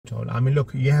at all. I mean,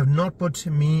 look, you have not put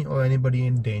me or anybody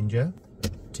in danger.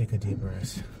 Take a deep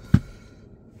breath.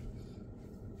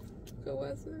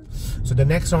 So the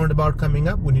next roundabout coming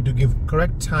up, we need to give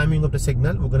correct timing of the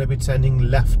signal. We're going to be turning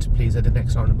left, please, at the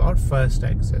next roundabout. First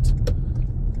exit.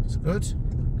 That's good.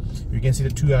 You can see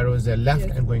the 2 arrows there, left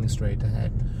and going straight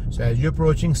ahead. So as you're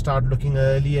approaching, start looking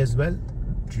early as well.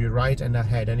 To your right and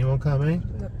ahead. Anyone coming?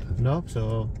 Nope. Nope.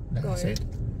 So that's it.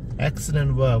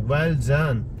 Excellent work. Well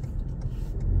done.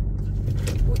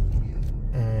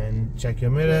 And check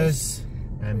your mirrors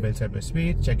and build up your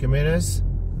speed. Check your mirrors.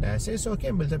 That's it. It's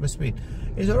okay. Build up your speed.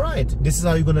 It's alright. This is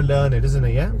how you're going to learn it, isn't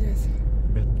it? Yeah? Yes.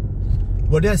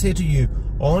 What did I say to you?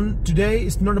 On today,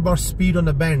 it's not about speed on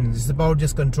the bends. It's about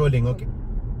just controlling. Okay.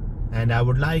 And I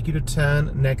would like you to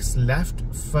turn next left.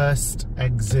 First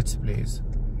exit, please.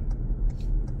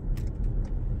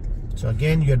 So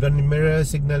again, you have done the mirror,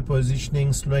 signal,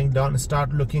 positioning, slowing down,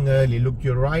 start looking early. Look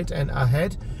your right and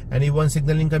ahead. Anyone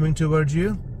signaling coming towards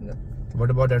you? No.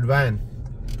 What about that van?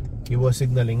 He was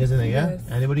signaling, isn't it? Yeah? Yes.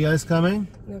 Anybody else coming?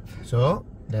 Nope. So,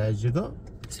 there you go.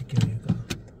 Secure you go.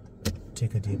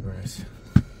 Take a deep breath.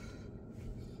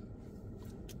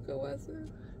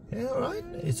 Yeah, alright.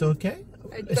 It's okay.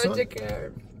 I don't take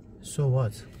care. So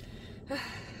what?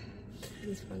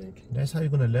 It's panic. That's how you're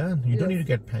going to learn. You don't need to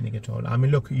get panic at all. I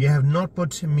mean, look, you have not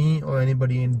put me or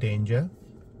anybody in danger.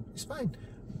 It's fine.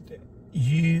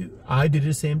 I did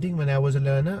the same thing when I was a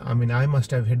learner. I mean, I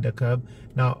must have hit the curb.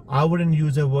 Now, I wouldn't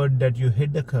use a word that you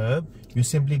hit the curb. You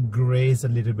simply graze a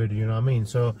little bit, you know what I mean?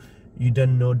 So, you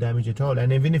done no damage at all.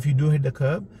 And even if you do hit the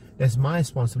curb, that's my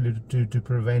responsibility to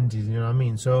prevent it, you know what I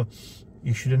mean? So,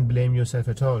 you shouldn't blame yourself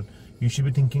at all. You should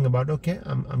be thinking about, okay,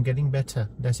 I'm getting better.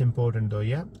 That's important though,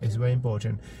 yeah? It's very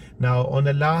important. Now, on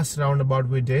the last roundabout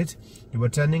we did, you were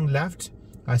turning left.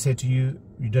 I said to you,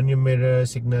 you done your mirror,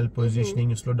 signal, positioning,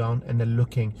 you slow down, and then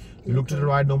looking. You looked to the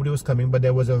right, nobody was coming, but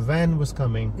there was a van was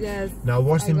coming. Yes. Now,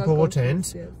 what's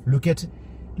important, look at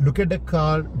the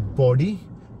car body,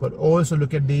 but also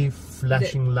look at the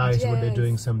flashing lights, what they're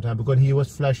doing sometimes. Because he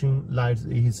was flashing lights,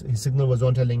 his signal was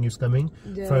on telling you he's coming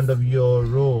in front of your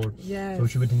road. Yes. So we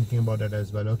should be thinking about that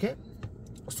as well, okay?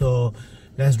 So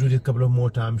let's do this a couple of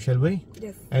more times, shall we?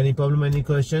 Yes. Any problem, any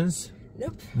questions?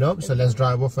 Nope. Nope. So let's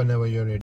drive off whenever you're ready.